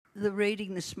The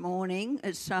reading this morning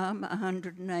is Psalm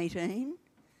 118.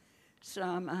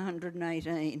 Psalm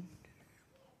 118.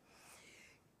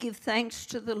 Give thanks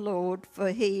to the Lord,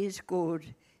 for he is good.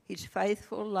 His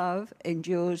faithful love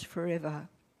endures forever.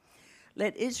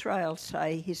 Let Israel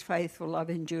say his faithful love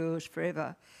endures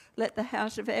forever. Let the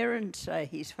house of Aaron say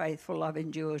his faithful love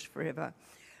endures forever.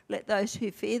 Let those who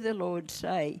fear the Lord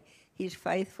say his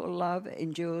faithful love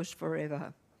endures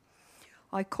forever.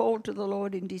 I called to the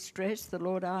Lord in distress. The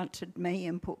Lord answered me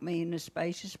and put me in a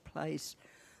spacious place.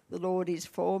 The Lord is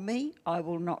for me. I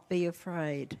will not be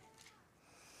afraid.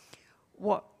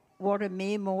 What can a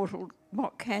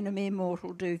mere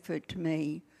mortal do to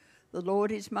me? The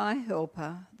Lord is my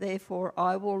helper. Therefore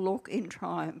I will look in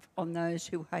triumph on those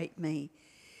who hate me.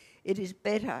 It is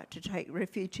better to take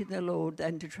refuge in the Lord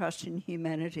than to trust in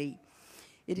humanity.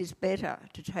 It is better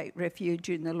to take refuge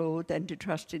in the Lord than to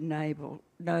trust in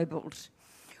nobles.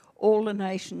 All the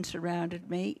nations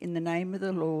surrounded me. In the name of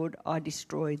the Lord, I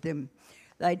destroyed them.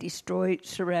 They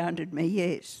surrounded me.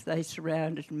 Yes, they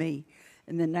surrounded me.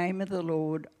 In the name of the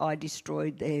Lord, I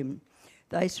destroyed them.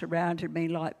 They surrounded me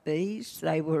like bees.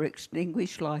 They were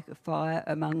extinguished like a fire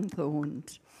among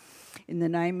thorns. In the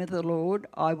name of the Lord,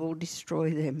 I will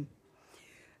destroy them.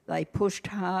 They pushed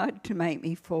hard to make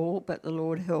me fall, but the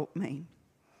Lord helped me.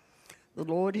 The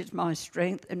Lord is my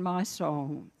strength and my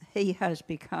song. He has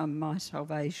become my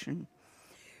salvation.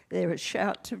 There are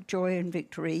shouts of joy and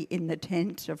victory in the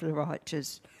tents of the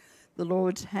righteous. The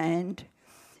Lord's hand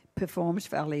performs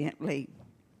valiantly.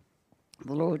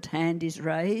 The Lord's hand is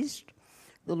raised.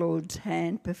 The Lord's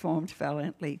hand performs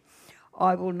valiantly.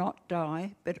 I will not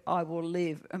die, but I will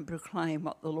live and proclaim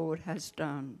what the Lord has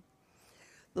done.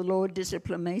 The Lord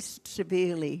disciplined me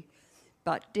severely,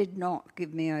 but did not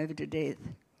give me over to death.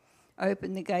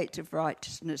 Open the gates of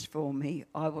righteousness for me.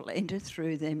 I will enter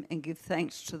through them and give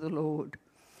thanks to the Lord.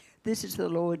 This is the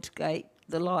Lord's gate.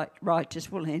 The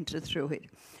righteous will enter through it.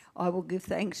 I will give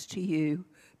thanks to you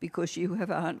because you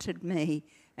have answered me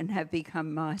and have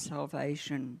become my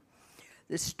salvation.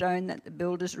 The stone that the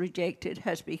builders rejected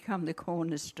has become the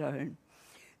cornerstone.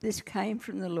 This came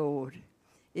from the Lord.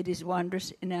 It is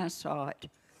wondrous in our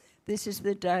sight. This is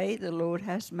the day the Lord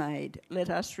has made. Let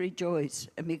us rejoice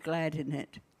and be glad in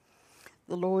it.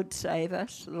 The Lord save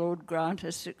us. The Lord grant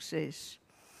us success.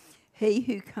 He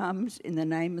who comes in the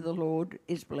name of the Lord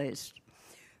is blessed.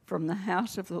 From the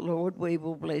house of the Lord we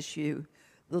will bless you.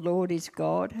 The Lord is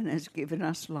God and has given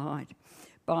us light.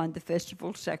 Bind the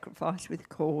festival sacrifice with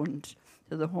corns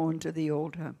to the horns of the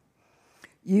altar.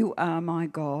 You are my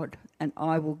God, and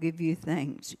I will give you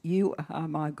thanks. You are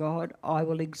my God, I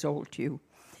will exalt you.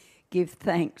 Give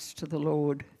thanks to the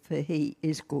Lord, for he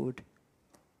is good.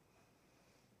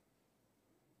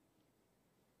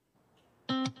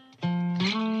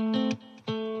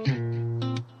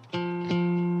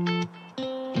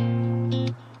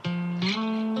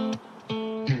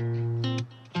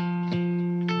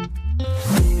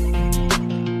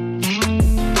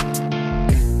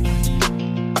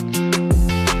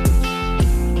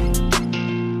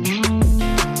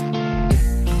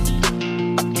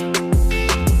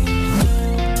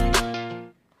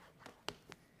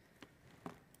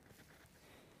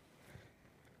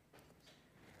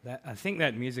 I think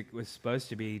that music was supposed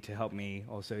to be to help me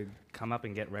also come up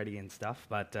and get ready and stuff,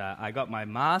 but I got my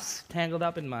mask tangled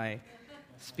up in my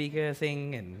speaker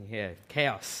thing, and yeah,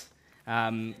 chaos.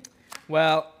 I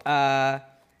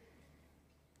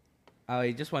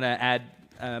just want to add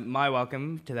my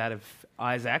welcome to that of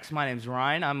Isaac's. My name's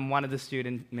Ryan. I'm one of the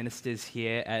student ministers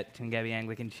here at Tungabi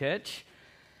Anglican Church,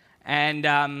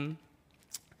 and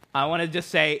I want to just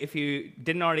say, if you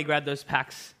didn't already grab those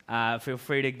packs, feel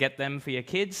free to get them for your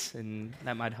kids, and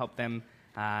that might help them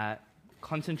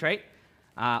concentrate.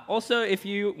 Also, if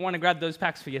you want to grab those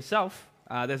packs for yourself,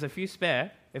 there's a few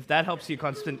spare, if that helps you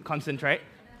concentrate.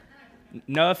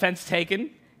 No offense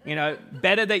taken. You know,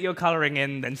 better that you're coloring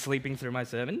in than sleeping through my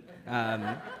sermon.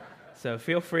 So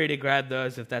feel free to grab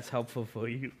those if that's helpful for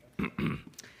you.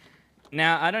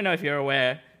 Now, I don't know if you're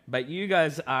aware, but you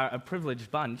guys are a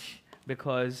privileged bunch,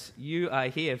 because you are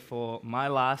here for my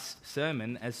last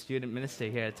sermon as student minister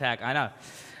here at TAC. I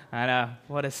know.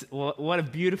 What a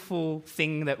beautiful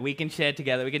thing that we can share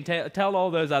together. We can tell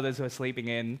all those others who are sleeping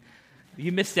in,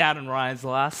 you missed out on Ryan's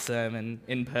last sermon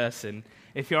in person.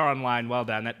 If you're online, well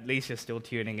done. At least you're still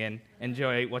tuning in.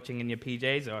 Enjoy watching in your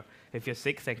PJs, or if you're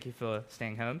sick, thank you for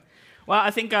staying home. Well,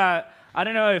 I think, I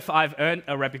don't know if I've earned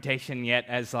a reputation yet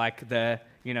as like the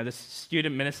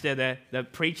student minister, the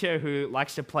preacher who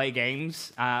likes to play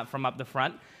games from up the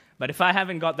front. But if I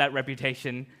haven't got that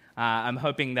reputation, I'm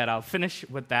hoping that I'll finish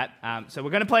with that. So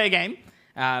we're going to play a game,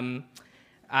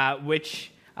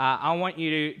 which I want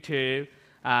you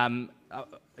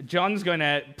John's going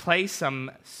to play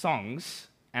some songs,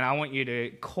 and I want you to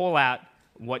call out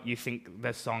what you think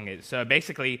the song is. So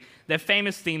basically, they're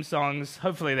famous theme songs.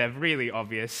 Hopefully, they're really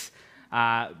obvious.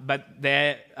 But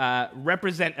they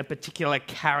represent a particular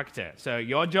character. So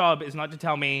your job is not to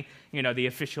tell me, the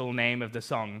official name of the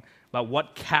song, but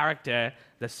what character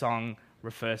the song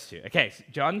refers to. Okay,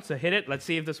 John, so hit it. Let's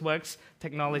see if this works.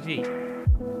 Technology.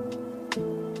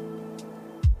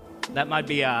 That might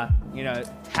be our,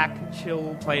 tack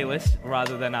chill playlist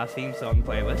rather than our theme song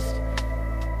playlist.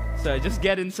 So just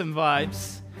get in some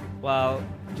vibes while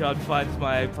John finds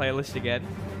my playlist again.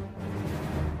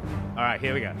 All right,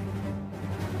 here we go.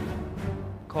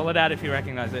 Call it out if you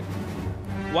recognize it.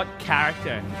 What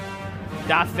character?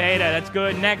 Darth Vader, that's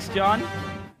good. Next, John.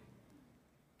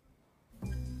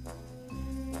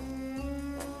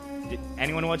 Did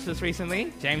anyone watch this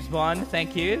recently? James Bond,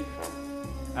 thank you.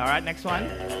 All right, next one.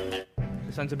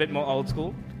 This one's a bit more old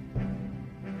school.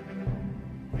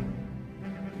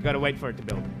 You gotta wait for it to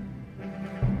build.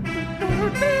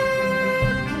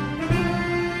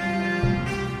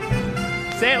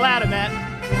 Say it louder, Matt.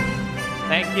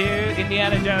 Thank you.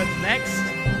 Indiana Jones next.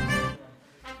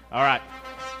 All right.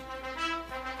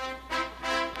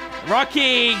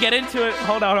 Rocky, get into it.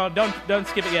 Hold on. Don't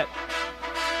skip it yet.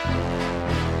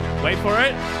 Wait for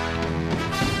it.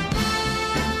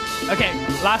 Okay,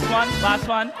 last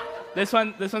one. This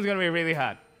one's gonna be really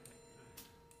hard.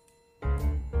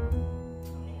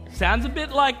 Sounds a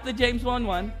bit like the James Bond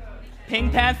one.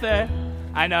 Pink Panther.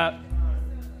 I know.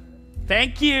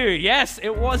 Thank you. Yes,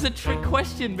 it was a trick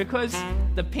question because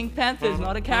the Pink Panther is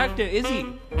not a character, is he?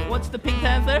 What's the Pink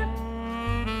Panther?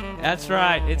 That's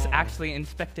right. It's actually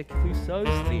Inspector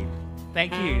Clouseau's theme.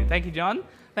 Thank you, John.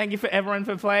 Thank you for everyone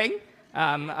for playing.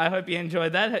 I hope you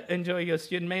enjoyed that. Enjoy your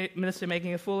student minister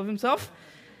making a fool of himself.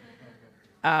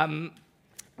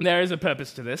 There is a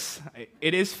purpose to this.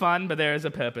 It is fun, but there is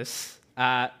a purpose.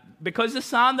 Because the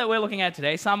psalm that we're looking at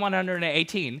today, Psalm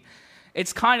 118,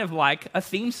 it's kind of like a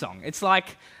theme song. It's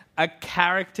like a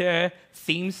character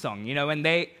theme song. When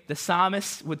the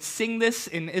psalmist would sing this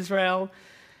in Israel,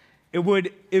 it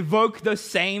would evoke those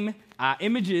same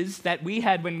images that we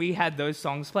had when we had those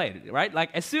songs played, right? Like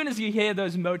as soon as you hear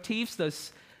those motifs,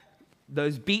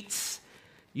 those beats,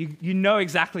 you know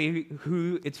exactly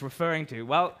who it's referring to.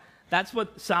 Well, that's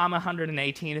what Psalm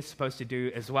 118 is supposed to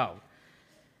do as well.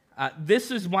 This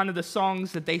is one of the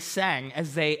songs that they sang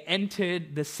as they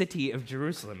entered the city of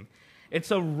Jerusalem.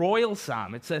 It's a royal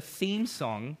psalm. It's a theme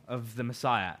song of the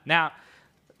Messiah. Now,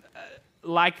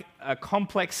 like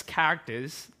complex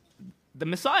characters, the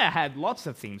Messiah had lots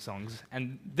of theme songs,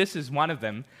 and this is one of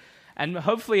them. And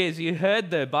hopefully, as you heard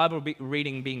the Bible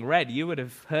reading being read, you would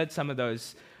have heard some of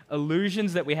those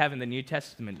allusions that we have in the New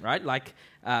Testament, right? Like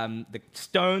the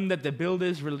stone that the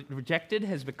builders rejected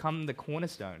has become the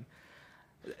cornerstone.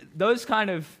 Those kind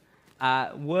of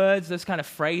words, those kind of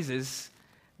phrases,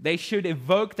 they should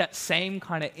evoke that same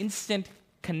kind of instant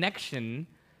connection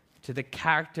to the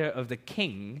character of the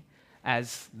king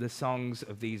as the songs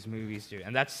of these movies do.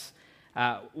 And that's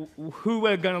who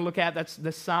we're going to look at. That's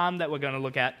the psalm that we're going to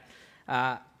look at.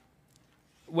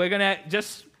 We're going to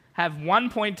just have one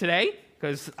point today,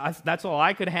 because that's all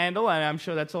I could handle, and I'm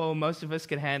sure that's all most of us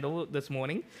could handle this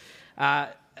morning.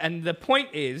 And the point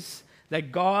is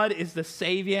that God is the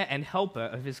savior and helper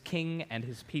of his king and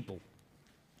his people.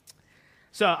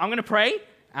 So I'm going to pray,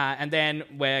 and then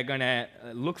we're going to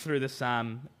look through the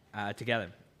psalm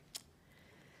together.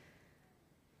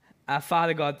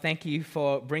 Father God, thank you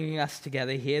for bringing us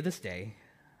together here this day,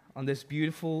 on this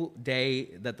beautiful day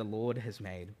that the Lord has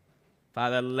made.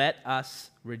 Father, let us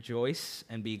rejoice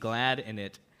and be glad in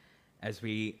it as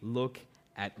we look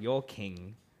at your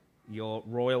King, your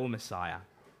royal Messiah.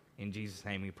 In Jesus'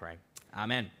 name we pray.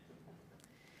 Amen.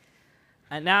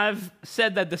 And now I've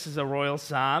said that this is a royal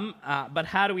psalm, but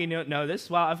how do we know this?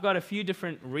 Well, I've got a few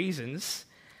different reasons.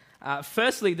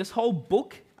 Firstly, this whole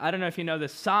book, I don't know if you know the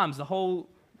Psalms, the whole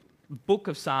book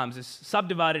of Psalms is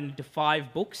subdivided into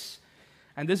 5 books.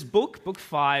 And this book, book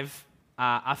 5,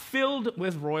 are filled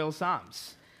with royal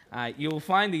psalms. You'll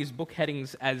find these book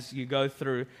headings as you go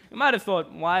through. You might have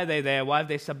thought, why are they there? Why have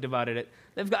they subdivided it?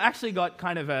 They've actually got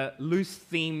kind of a loose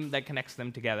theme that connects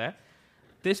them together.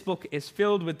 This book is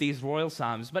filled with these royal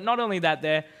psalms. But not only that,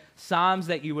 they're psalms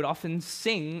that you would often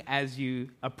sing as you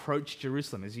approach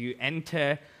Jerusalem, as you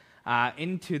enter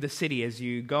into the city, as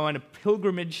you go on a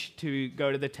pilgrimage to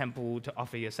go to the temple to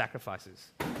offer your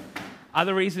sacrifices.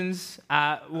 Other reasons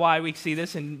why we see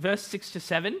this, in verse 6 to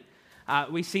 7,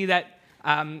 we see that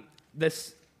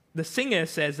the singer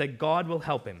says that God will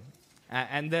help him.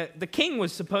 And the king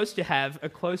was supposed to have a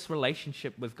close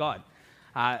relationship with God.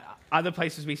 Other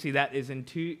places we see that is in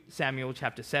 2 Samuel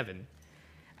chapter 7.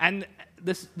 And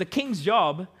the king's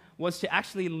job was to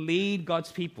actually lead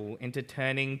God's people into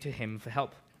turning to him for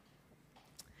help.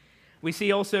 We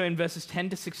see also in verses 10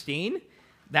 to 16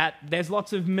 that there's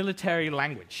lots of military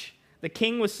language. The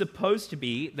king was supposed to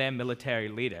be their military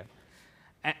leader.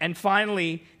 And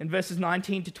finally, in verses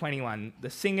 19 to 21, the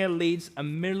singer leads a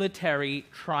military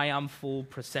triumphal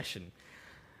procession.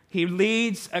 He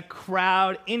leads a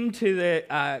crowd into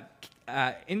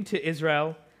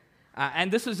Israel,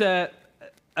 and this was a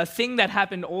thing that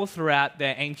happened all throughout the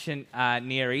ancient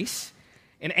Near East.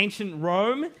 In ancient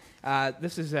Rome,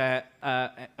 this is a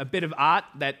bit of art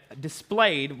that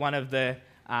displayed one of the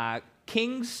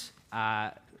kings,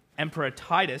 Emperor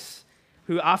Titus,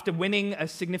 who, after winning a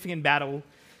significant battle,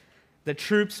 the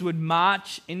troops would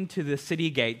march into the city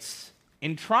gates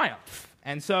in triumph.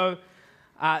 And so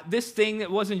this thing,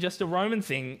 it wasn't just a Roman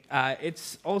thing,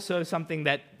 it's also something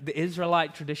that the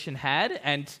Israelite tradition had.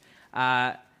 And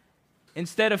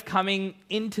instead of coming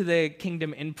into the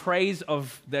kingdom in praise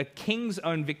of the king's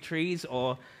own victories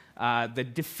or the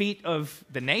defeat of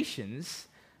the nations,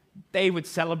 they would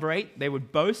celebrate, they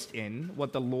would boast in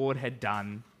what the Lord had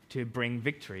done to bring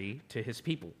victory to his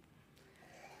people.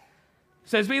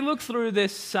 So as we look through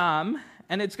this psalm,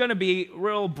 and it's going to be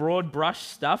real broad brush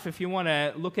stuff, if you want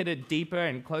to look at it deeper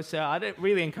and closer, I'd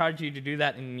really encourage you to do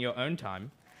that in your own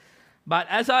time. But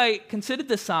as I considered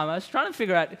the psalm, I was trying to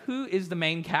figure out who is the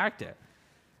main character.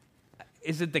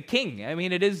 Is it the king? I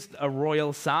mean, it is a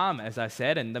royal psalm, as I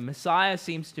said, and the Messiah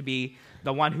seems to be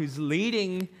the one who's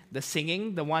leading the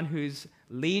singing, the one who's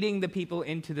leading the people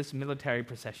into this military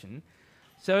procession.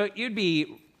 So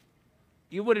you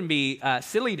wouldn't be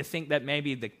silly to think that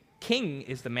maybe the king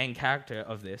is the main character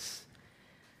of this.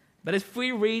 But if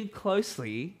we read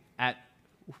closely at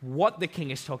what the king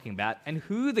is talking about and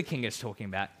who the king is talking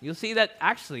about, you'll see that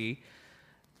actually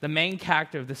the main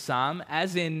character of the psalm,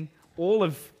 as in all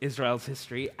of Israel's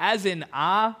history, as in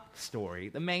our story,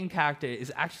 the main character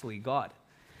is actually God.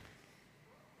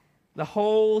 The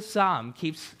whole psalm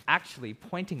keeps actually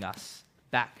pointing us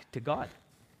back to God.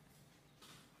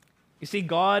 You see,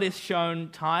 God is shown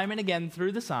time and again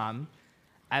through the psalm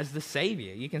as the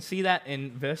Savior. You can see that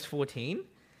in verse 14.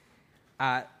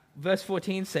 Verse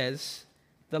 14 says,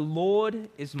 "The Lord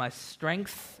is my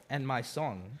strength and my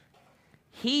song.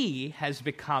 He has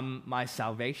become my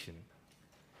salvation."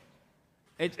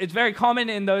 It's very common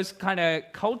in those kind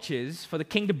of cultures for the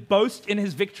king to boast in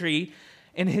his victory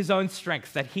in his own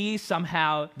strength, that he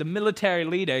somehow, the military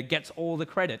leader, gets all the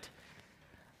credit,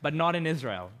 but not in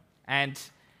Israel. And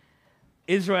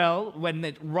Israel, when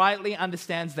it rightly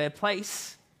understands their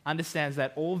place, understands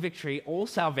that all victory, all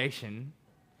salvation,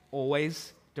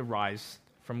 always derives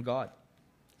from God.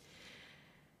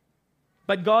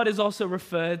 But God is also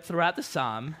referred throughout the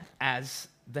psalm as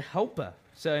the helper.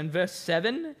 So in verse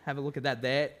 7, have a look at that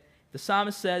there. The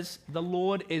psalmist says, "The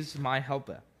Lord is my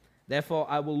helper. Therefore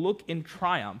I will look in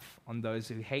triumph on those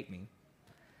who hate me."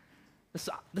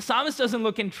 The psalmist doesn't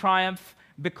look in triumph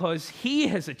because he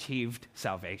has achieved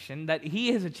salvation, that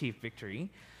he has achieved victory.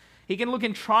 He can look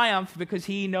in triumph because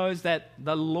he knows that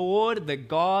the Lord, the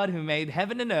God who made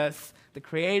heaven and earth, the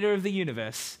creator of the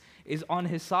universe, is on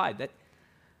his side, that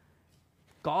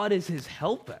God is his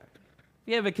helper. Have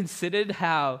you ever considered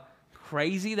how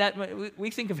crazy that we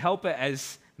think of helper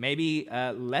as maybe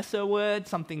a lesser word,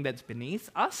 something that's beneath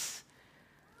us?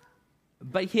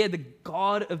 But here the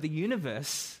God of the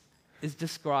universe is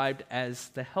described as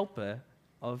the helper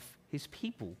of his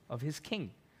people, of his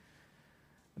king.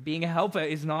 Being a helper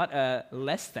is not a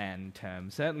less than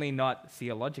term, certainly not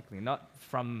theologically, not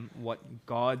from what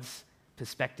God's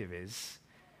perspective is.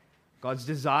 God's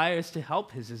desire is to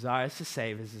help, his desire is to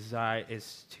save, his desire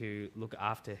is to look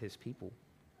after his people.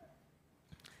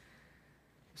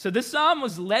 So this psalm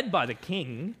was led by the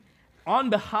king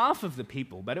on behalf of the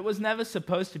people, but it was never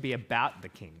supposed to be about the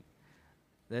king.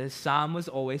 The psalm was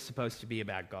always supposed to be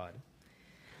about God.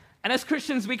 And as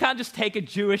Christians, we can't just take a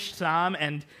Jewish psalm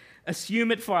and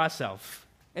assume it for ourselves.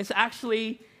 It's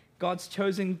actually God's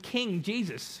chosen king,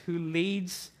 Jesus, who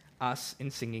leads us in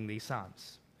singing these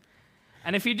psalms.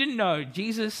 And if you didn't know,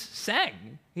 Jesus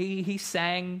sang. He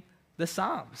sang the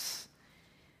psalms.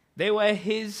 They were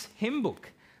his hymn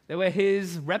book. They were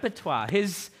his repertoire,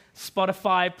 his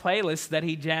Spotify playlist that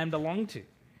he jammed along to.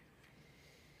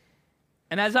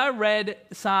 And as I read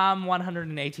Psalm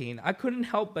 118, I couldn't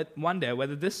help but wonder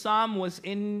whether this psalm was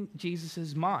in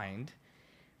Jesus' mind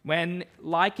when,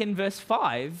 like in verse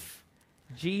 5,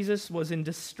 Jesus was in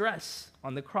distress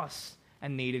on the cross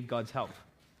and needed God's help.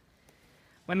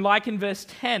 When, like in verse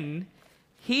 10,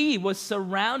 he was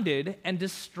surrounded and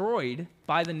destroyed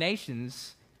by the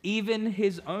nations, even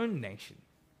his own nation.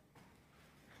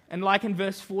 And like in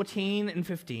verse 14 and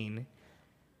 15,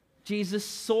 Jesus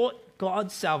sought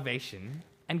God's salvation,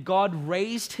 and God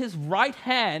raised his right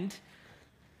hand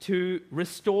to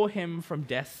restore him from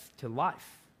death to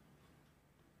life.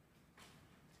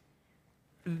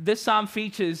 This psalm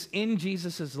features in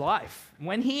Jesus' life.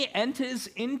 When he enters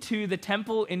into the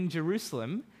temple in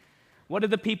Jerusalem, what do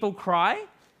the people cry?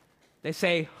 They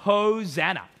say,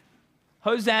 Hosanna.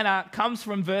 Hosanna comes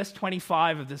from verse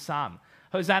 25 of the psalm.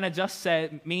 Hosanna just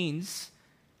means,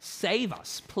 save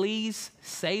us, please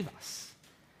save us.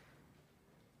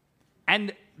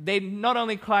 And they not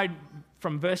only cried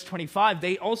from verse 25,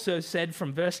 they also said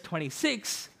from verse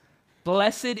 26,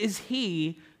 blessed is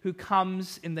he who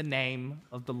comes in the name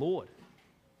of the Lord.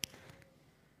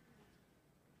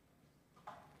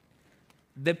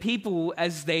 The people,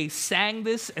 as they sang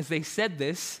this, as they said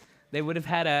this, they would have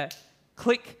had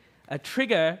a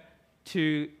trigger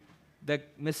to the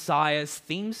Messiah's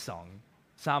theme song,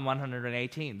 Psalm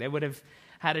 118. They would have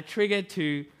had a trigger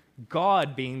to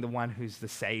God being the one who's the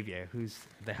Savior, who's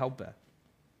the helper.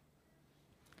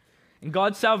 And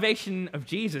God's salvation of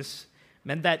Jesus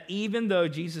meant that even though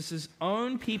Jesus'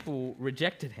 own people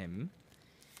rejected him,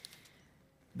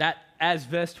 that, as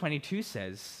verse 22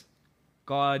 says,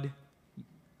 God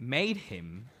made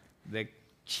him the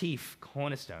chief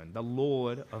cornerstone, the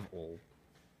Lord of all.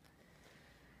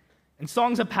 And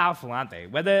songs are powerful, aren't they?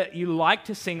 Whether you like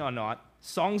to sing or not,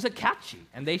 songs are catchy,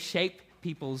 and they shape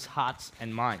people's hearts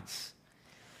and minds.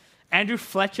 Andrew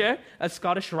Fletcher, a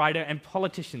Scottish writer and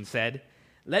politician, said,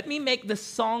 "Let me make the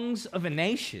songs of a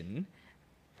nation,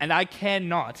 and I care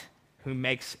not who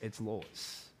makes its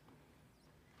laws."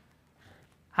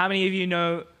 How many of you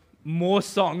know more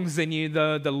songs than you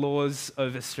know the laws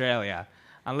of Australia?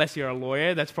 Unless you're a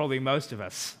lawyer, that's probably most of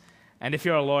us. And if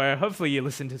you're a lawyer, hopefully you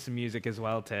listen to some music as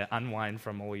well to unwind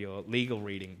from all your legal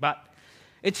reading. But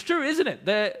it's true, isn't it?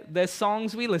 The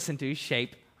songs we listen to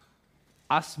shape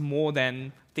us more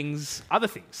than other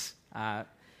things.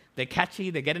 They're catchy,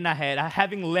 they get in our head.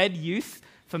 Having led youth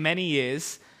for many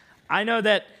years, I know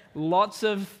that lots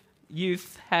of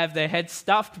youth have their heads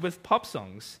stuffed with pop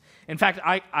songs. In fact,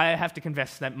 I have to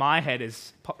confess that my head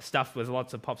is stuffed with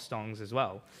lots of pop songs as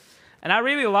well. And I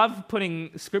really love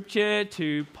putting scripture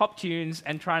to pop tunes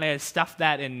and trying to stuff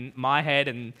that in my head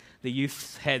and the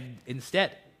youth's head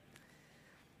instead.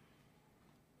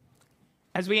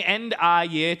 As we end our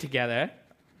year together,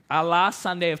 our last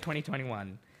Sunday of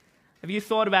 2021, have you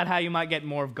thought about how you might get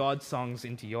more of God's songs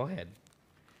into your head?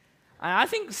 I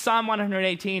think Psalm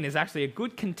 118 is actually a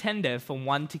good contender for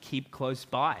one to keep close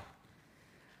by.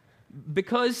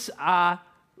 Because our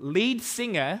lead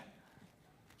singer,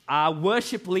 our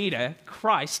worship leader,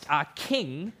 Christ, our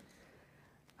King,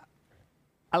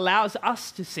 allows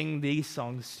us to sing these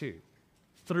songs too,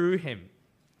 through him.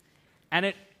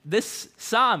 And this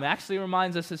psalm actually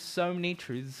reminds us of so many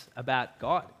truths about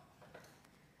God.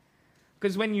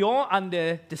 Because when you're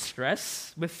under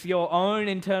distress with your own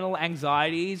internal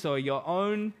anxieties or your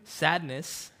own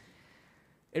sadness,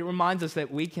 it reminds us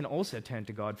that we can also turn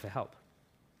to God for help.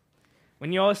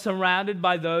 When you're surrounded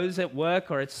by those at work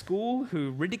or at school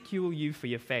who ridicule you for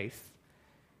your faith,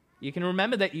 you can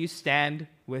remember that you stand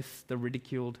with the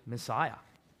ridiculed Messiah.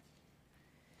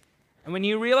 And when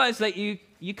you realize that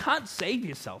you can't save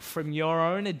yourself from your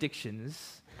own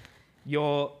addictions,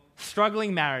 your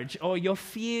struggling marriage, or your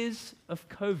fears of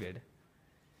COVID,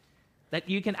 that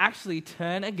you can actually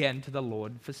turn again to the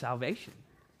Lord for salvation.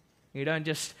 You don't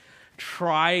just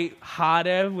try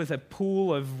harder with a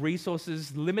pool of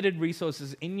resources, limited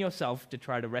resources in yourself to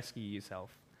try to rescue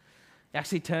yourself. You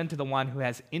actually turn to the one who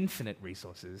has infinite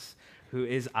resources, who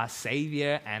is our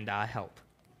Savior and our help.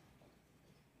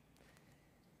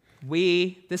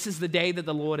 This is the day that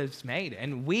the Lord has made,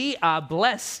 and we are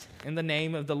blessed in the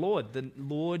name of the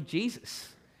Lord Jesus.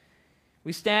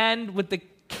 We stand with the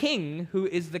King who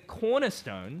is the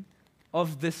cornerstone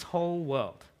of this whole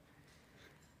world.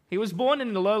 He was born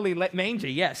in a lowly manger,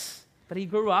 yes, but he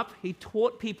grew up, he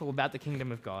taught people about the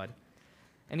kingdom of God,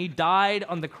 and he died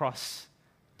on the cross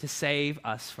to save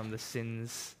us from the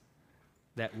sins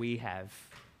that we have,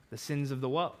 the sins of the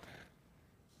world.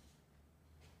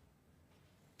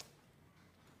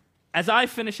 As I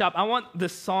finish up, I want the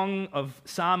song of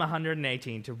Psalm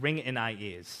 118 to ring in our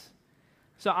ears.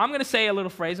 So I'm going to say a little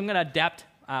phrase. I'm going to adapt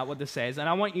what this says, and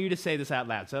I want you to say this out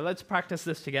loud. So let's practice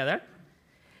this together.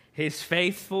 His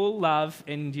faithful love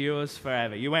endures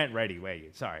forever. You weren't ready, were you?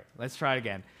 Sorry. Let's try it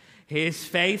again. His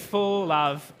faithful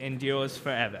love endures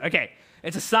forever. Okay,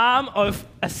 it's a psalm of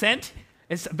ascent.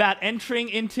 It's about entering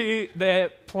into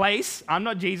the place. I'm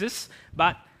not Jesus,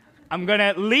 but I'm going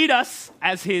to lead us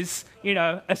as his,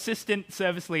 assistant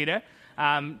service leader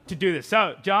to do this.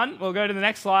 So, John, we'll go to the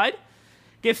next slide.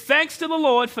 Give thanks to the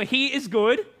Lord, for he is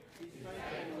good.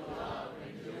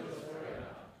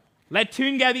 Let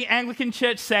Toongabbie Anglican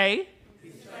Church say,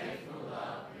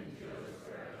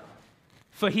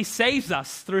 for he saves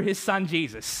us through his son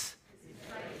Jesus.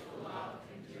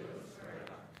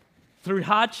 Through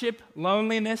hardship,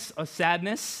 loneliness, or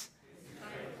sadness,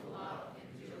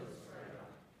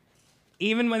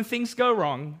 even when things go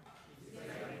wrong,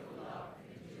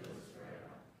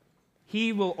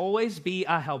 he will always be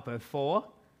our helper, for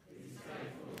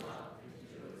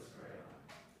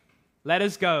let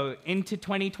us go into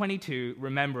 2022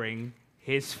 remembering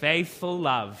his faithful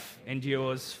love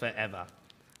endures forever.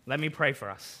 Let me pray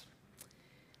for us.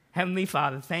 Heavenly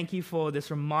Father, thank you for this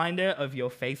reminder of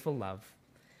your faithful love.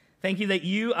 Thank you that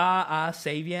you are our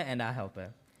Savior and our helper,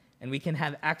 and we can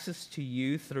have access to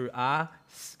you through our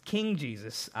King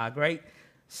Jesus, our great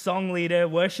song leader,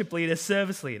 worship leader,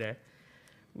 service leader.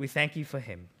 We thank you for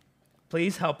him.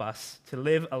 Please help us to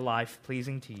live a life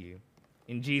pleasing to you.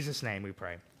 In Jesus' name we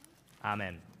pray.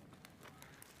 Amen.